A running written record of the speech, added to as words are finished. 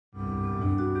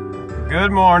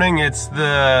Good morning, it's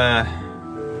the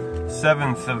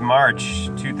 7th of March,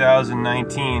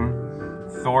 2019,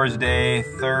 Thursday,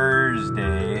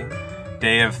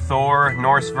 day of Thor,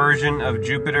 Norse version of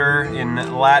Jupiter, in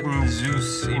Latin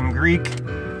Zeus in Greek,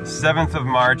 7th of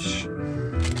March.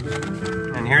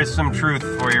 And here's some truth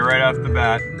for you right off the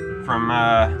bat from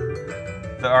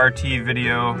the RT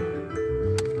video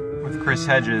with Chris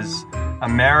Hedges.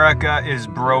 America is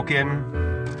broken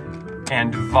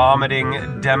and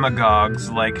vomiting demagogues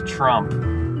like Trump.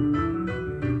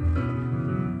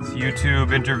 It's a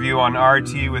YouTube interview on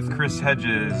RT with Chris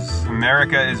Hedges.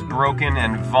 America is broken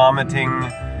and vomiting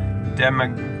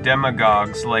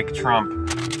demagogues like Trump.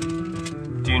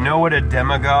 Do you know what a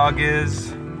demagogue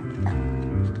is?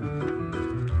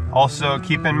 Also,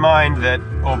 keep in mind that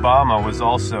Obama was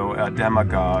also a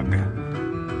demagogue.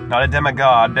 Not a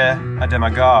demigod, a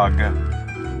demagogue.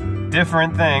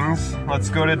 Different things. Let's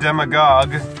go to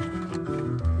demagogue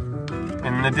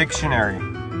in the dictionary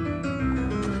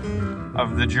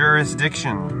of the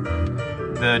jurisdiction.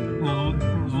 The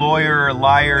lawyer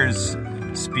liar's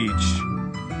speech.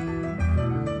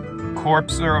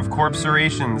 Corpse or of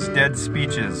corpsorations, dead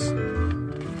speeches.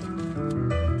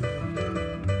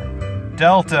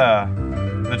 Delta.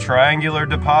 The triangular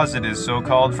deposit is so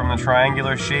called from the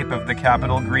triangular shape of the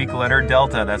capital Greek letter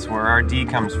delta. That's where our D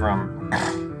comes from.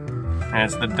 And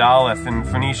it's the Daleth in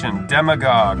Phoenician.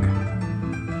 Demagogue.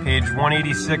 Page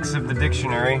 186 of the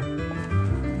dictionary.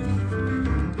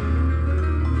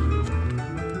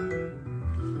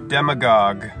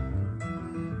 Demagogue.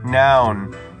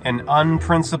 Noun. An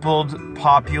unprincipled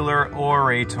popular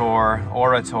orator,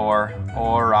 or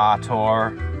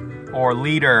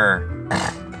leader.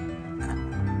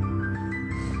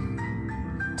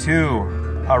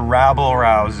 2. A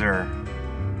rabble-rouser.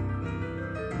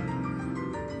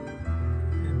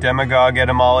 Demagogue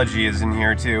etymology is in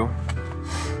here too.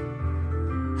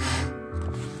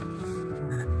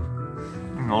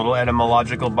 In the little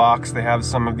etymological box, they have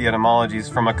some of the etymologies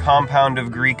from a compound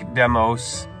of Greek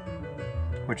demos,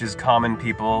 which is common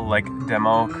people, like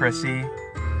democracy,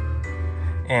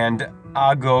 and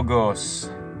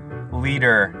agogos,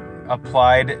 leader,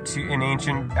 applied to in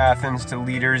ancient Athens to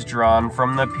leaders drawn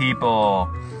from the people.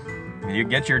 You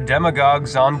get your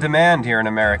demagogues on demand here in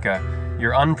America.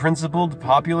 Your unprincipled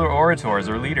popular orators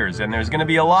or leaders, and there's going to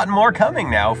be a lot more coming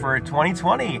now for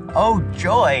 2020. Oh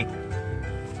joy!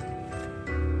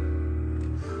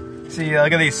 See,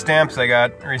 look at these stamps I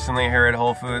got recently here at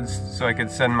Whole Foods, so I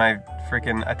could send my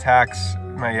freaking tax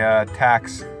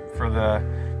for the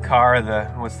car.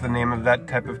 What's the name of that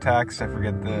type of tax? I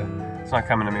forget it's not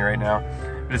coming to me right now.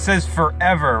 But it says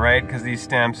forever, right? Because these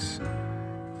stamps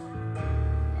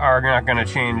are not going to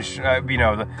change,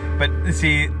 but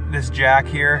see this jack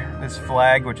here, this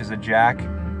flag, which is a jack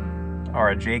or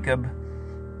a Jacob,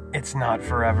 it's not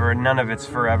forever. None of it's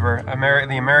forever.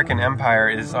 The American Empire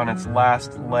is on its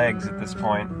last legs at this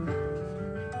point.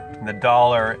 The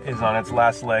dollar is on its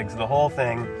last legs. The whole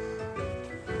thing.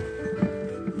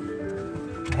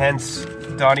 Hence,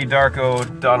 Donnie Darko,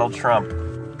 Donald Trump.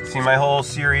 See my whole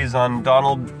series on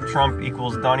Donald Trump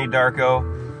equals Donnie Darko.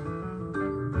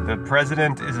 The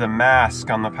president is a mask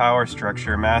on the power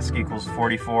structure. Mask equals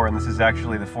 44, and this is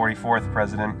actually the 44th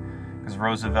president, because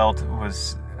Roosevelt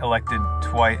was elected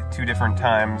two different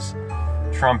times.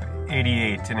 Trump,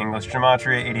 88 in English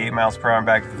gematria, 88 miles per hour in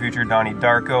Back to the Future. Donnie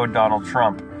Darko, Donald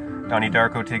Trump. Donnie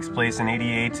Darko takes place in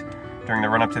 88 during the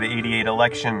run-up to the 88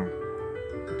 election.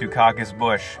 Dukakis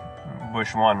Bush.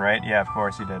 Bush won, right? Yeah, of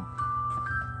course he did.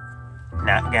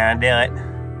 Not gonna do it.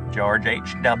 George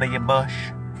H.W.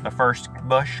 Bush. The first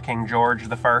Bush, King George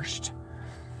the First.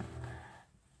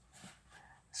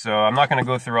 So I'm not going to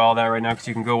go through all that right now, because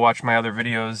you can go watch my other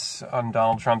videos on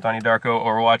Donald Trump, Donnie Darko,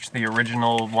 or watch the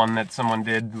original one that someone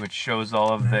did, which shows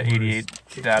all of the 88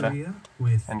 data.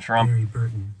 And Trump.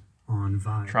 On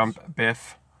Vibes. Trump,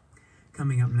 Biff.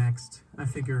 Coming up next, I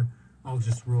figure I'll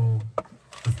just roll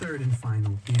the third and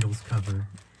final Beatles cover.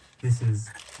 This is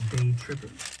Day Tripper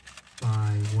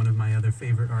by one of my other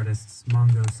favorite artists,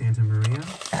 Mongo Santa Maria.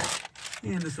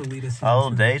 And this will lead us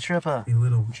into Day Tripper. A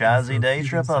little jazzy Day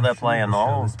Tripper they're playing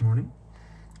all this morning.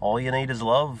 All you need is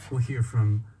love. We'll hear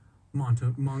from Mongo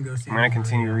Santa Maria, I'm going to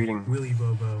continue reading. Willie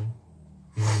Bobo,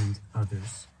 and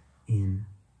others in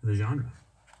the genre.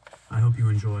 I hope you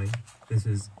enjoy. This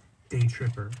is Day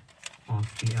Tripper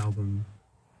off the album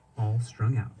All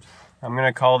Strung Out. I'm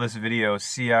going to call this video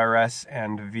CRS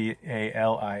and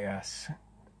VALIS.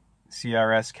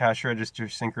 CRS, Cash Register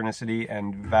Synchronicity,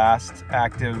 and Vast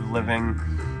Active Living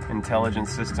Intelligence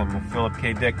System of Philip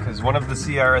K. Dick, because one of the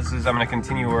CRSs, I'm going to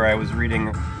continue where I was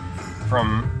reading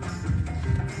from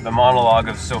the monologue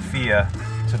of Sophia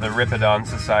to the Ripodon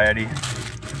Society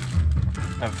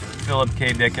of Philip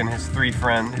K. Dick and his two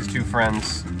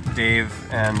friends, Dave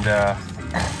and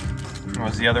what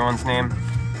was the other one's name?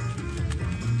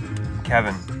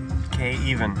 Kevin.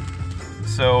 K-Even.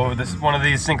 So one of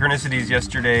these synchronicities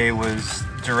yesterday was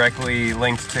directly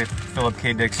linked to Philip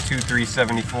K. Dick's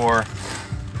 2374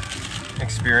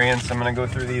 experience. I'm going to go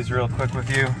through these real quick with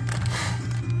you.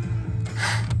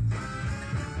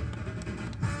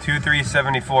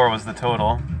 2374 was the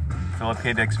total. Philip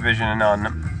K. Dick's vision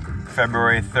on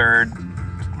February 3rd,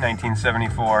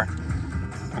 1974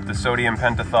 with the sodium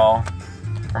pentothal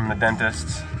from the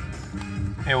dentist.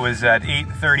 It was at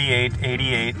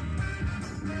 8:38:88,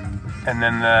 and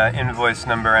then the invoice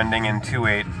number ending in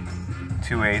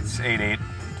 282888.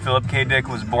 Philip K. Dick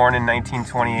was born in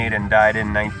 1928 and died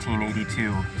in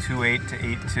 1982. 28 to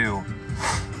 82.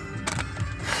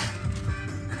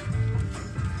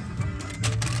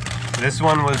 This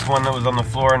one was one that was on the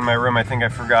floor in my room. I think I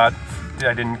forgot.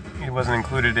 It wasn't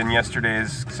included in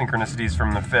yesterday's synchronicities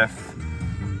from the 5th.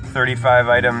 35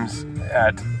 items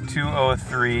at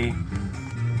 2:03.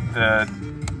 The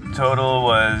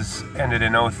total ended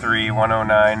in 03,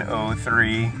 109,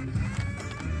 03.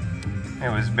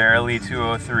 It was barely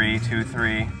 203,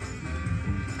 23.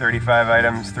 35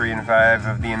 items, 3 and 5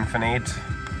 of the infinite.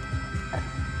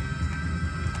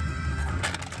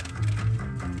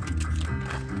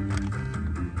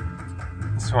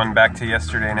 This one back to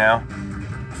yesterday now.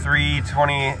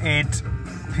 3:28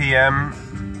 p.m.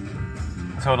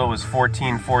 Total was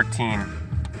 1414.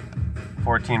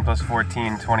 14 plus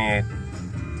 14, 28.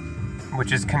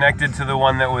 Which is connected to the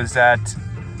one that was at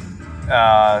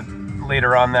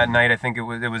later on that night. I think it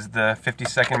was the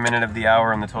 52nd minute of the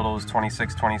hour, and the total was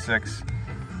 2626.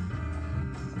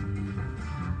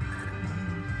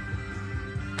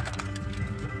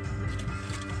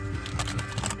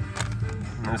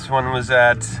 And this one was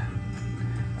at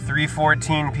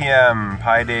 3:14 p.m.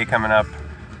 Pi Day coming up.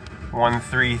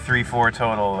 1334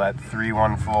 total at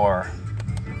 314.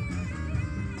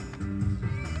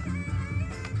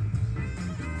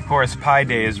 Of course, Pi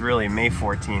Day is really May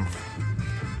 14th,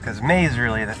 because May is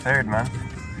really the 3rd month.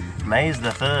 May is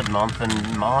the 3rd month,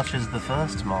 and March is the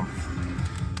 1st month.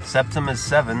 Septem is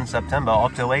 7, September,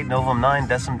 Octo 8, Novum 9,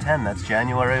 Decim 10. That's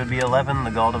January would be 11,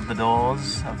 the god of the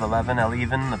doors, of 11,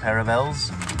 Eleven, the pair of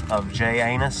L's, of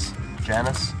Janus.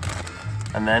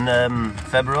 And then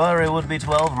February would be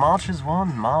 12, March is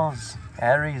 1, Mars.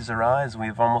 Aries, arise,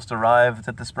 we've almost arrived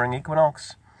at the spring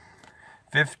equinox.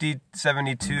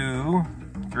 5072,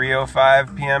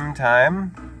 3:05 p.m.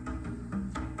 time.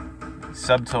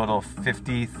 Subtotal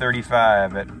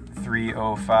 5035 at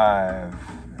 3:05.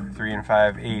 3 and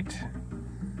 5, 8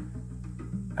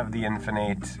 of the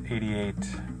infinite,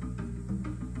 88.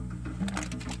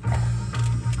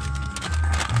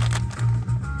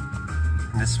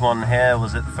 This one here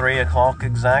was at 3 o'clock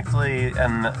exactly,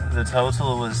 and the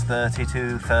total was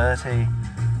 3230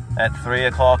 at 3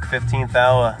 o'clock, 15th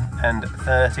hour, and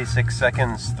 36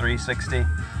 seconds, 360,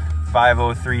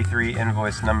 5033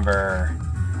 invoice number,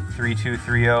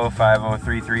 3230,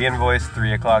 5033 invoice,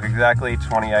 3 o'clock exactly,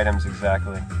 20 items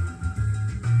exactly.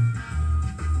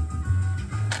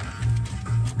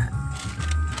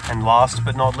 And last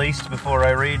but not least, before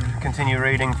I continue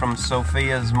reading from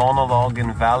Sophia's monologue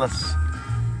in Valis,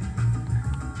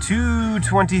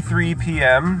 2:23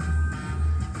 p.m.,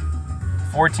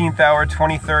 14th hour,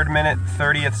 23rd minute,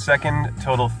 30th second,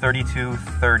 total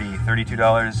 $32.30,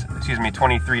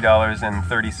 $23.30 and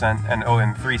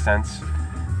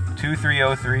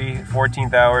 2303,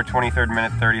 14th hour, 23rd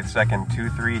minute, 30th second,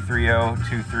 2330,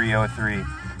 2303,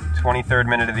 23rd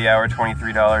minute of the hour,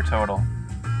 $23 total.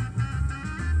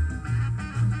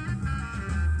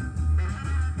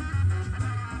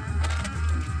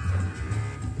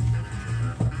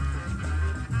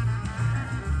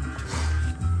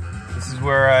 This is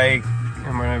where I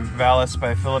am in Valis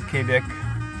by Philip K. Dick,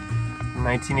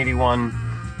 1981,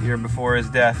 year before his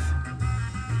death.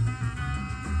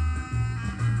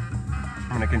 I'm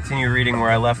going to continue reading where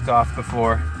I left off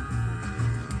before,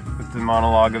 with the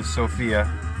monologue of Sophia.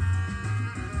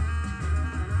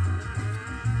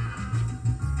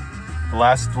 The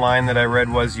last line that I read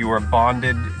was, "You are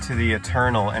bonded to the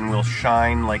eternal and will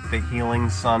shine like the healing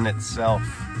sun itself."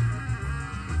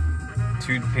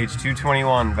 Page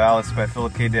 221, Valis by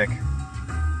Philip K. Dick.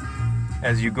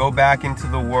 "As you go back into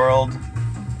the world,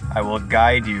 I will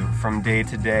guide you from day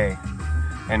to day,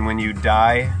 and when you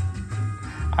die,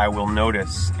 I will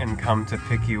notice and come to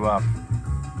pick you up.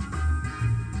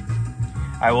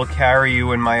 I will carry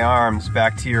you in my arms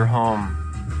back to your home,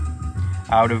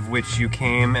 out of which you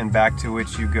came and back to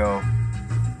which you go.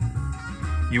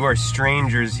 You are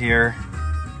strangers here,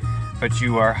 but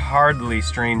you are hardly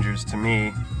strangers to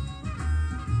me.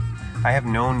 I have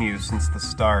known you since the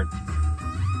start.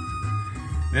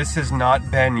 This has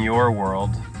not been your world,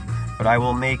 but I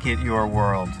will make it your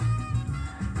world.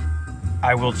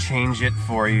 I will change it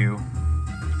for you.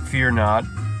 Fear not.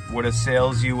 What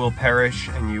assails you will perish,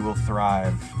 and you will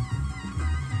thrive.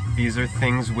 These are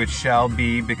things which shall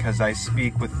be, because I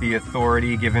speak with the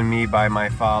authority given me by my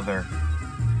Father.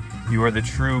 You are the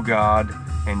true God,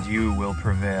 and you will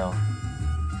prevail.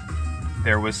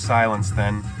 There was silence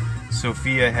then.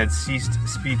 Sophia had ceased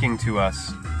speaking to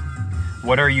us.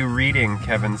 What are you reading?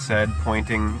 Kevin said,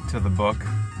 pointing to the book.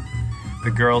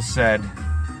 The girl said,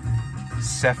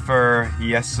 Sefer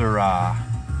Yesirah.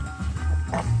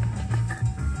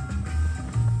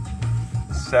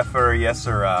 Sefer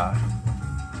Yesirah.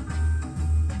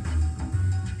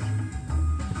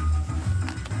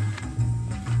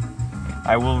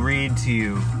 I will read to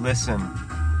you. Listen.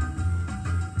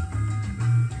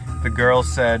 The girl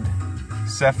said,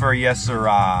 Sefer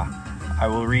Yesirah. I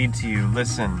will read to you.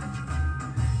 Listen.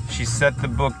 She set the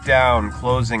book down,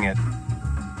 closing it.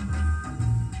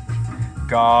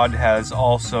 God has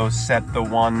also set the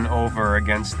one over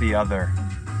against the other,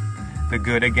 the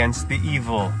good against the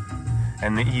evil,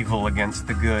 and the evil against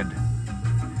the good.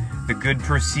 The good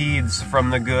proceeds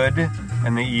from the good,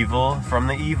 and the evil from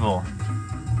the evil.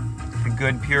 The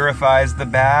good purifies the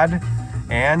bad,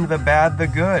 and the bad the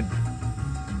good.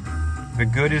 The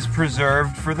good is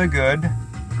preserved for the good,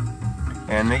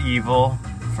 and the evil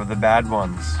for the bad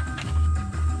ones.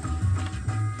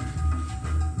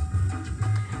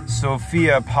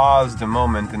 Sophia paused a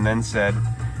moment and then said,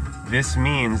 This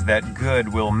means that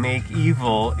good will make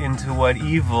evil into what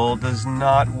evil does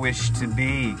not wish to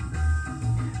be.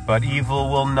 But evil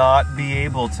will not be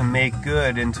able to make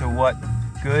good into what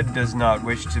good does not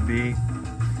wish to be.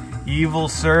 Evil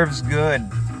serves good,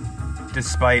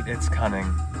 despite its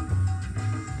cunning.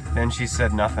 Then she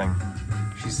said nothing.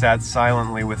 She sat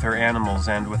silently with her animals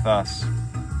and with us.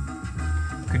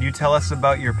 Could you tell us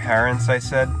about your parents? I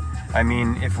said. I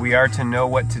mean, if we are to know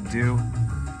what to do.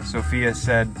 Sophia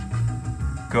said,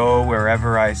 Go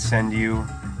wherever I send you,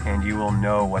 and you will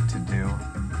know what to do.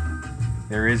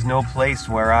 There is no place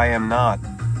where I am not.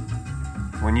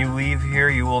 When you leave here,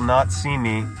 you will not see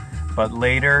me, but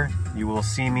later you will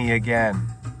see me again.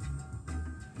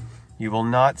 You will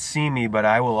not see me, but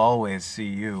I will always see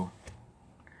you.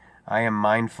 I am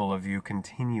mindful of you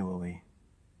continually.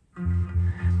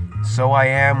 So I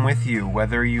am with you,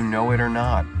 whether you know it or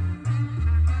not.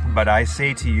 But I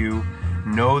say to you,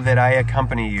 know that I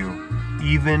accompany you,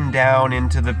 even down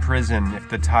into the prison if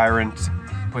the tyrant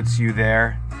puts you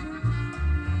there.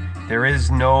 There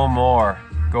is no more.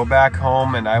 Go back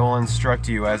home and I will instruct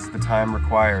you as the time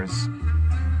requires.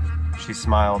 She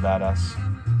smiled at us.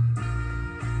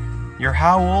 You're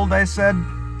how old? I said.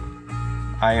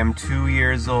 I am 2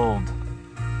 years old.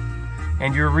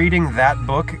 And you're reading that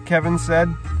book? Kevin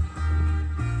said.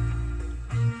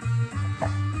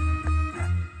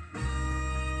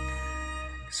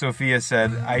 Sophia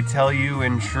said, I tell you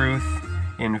in truth,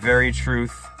 in very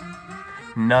truth,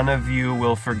 none of you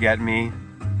will forget me,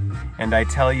 and I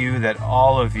tell you that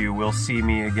all of you will see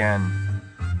me again.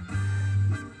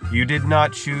 You did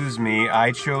not choose me,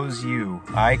 I chose you.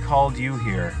 I called you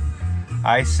here.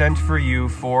 I sent for you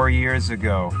 4 years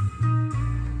ago.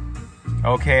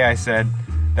 Okay, I said.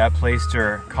 That placed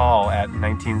her call at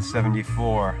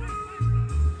 1974.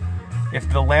 If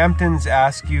the Lambtons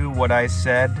ask you what I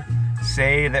said,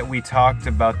 say that we talked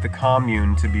about the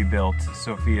commune to be built,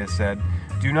 Sophia said.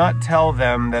 Do not tell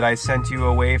them that I sent you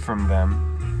away from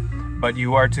them, but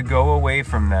you are to go away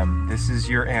from them. This is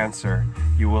your answer.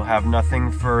 You will have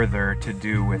nothing further to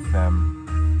do with them.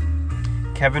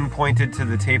 Kevin pointed to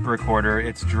the tape recorder,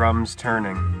 its drums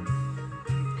turning.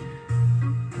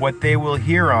 What they will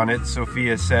hear on it,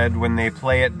 Sophia said, when they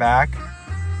play it back,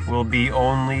 will be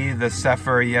only the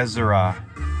Sefer Yesirah,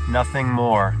 nothing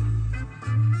more.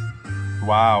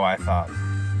 Wow, I thought.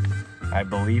 I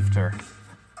believed her.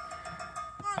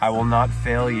 I will not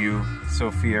fail you,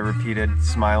 Sophia repeated,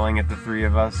 smiling at the three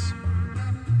of us.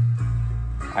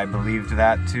 I believed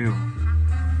that too.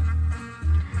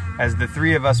 As the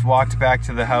three of us walked back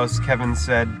to the house, Kevin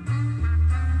said,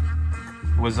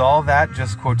 Was all that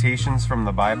just quotations from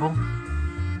the Bible?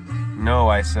 No,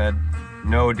 I said.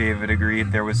 No, David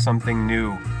agreed. There was something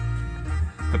new.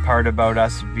 The part about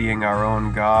us being our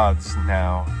own gods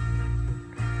now.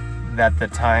 That the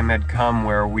time had come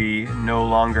where we no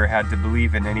longer had to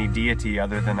believe in any deity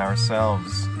other than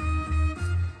ourselves.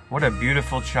 What a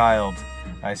beautiful child,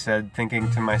 I said, thinking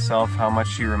to myself how much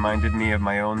she reminded me of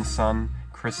my own son,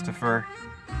 Christopher.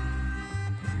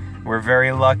 We're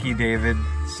very lucky, David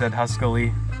said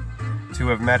huskily, to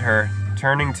have met her.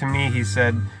 Turning to me, he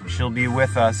said, she'll be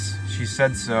with us. She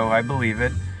said so, I believe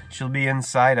it. She'll be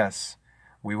inside us.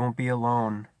 We won't be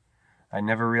alone. I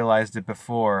never realized it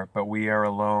before, but we are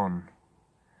alone.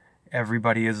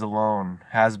 Everybody is alone,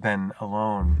 has been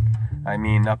alone. I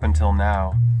mean, up until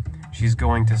now. She's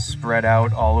going to spread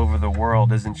out all over the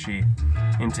world, isn't she?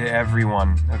 Into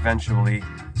everyone, eventually,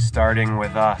 starting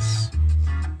with us.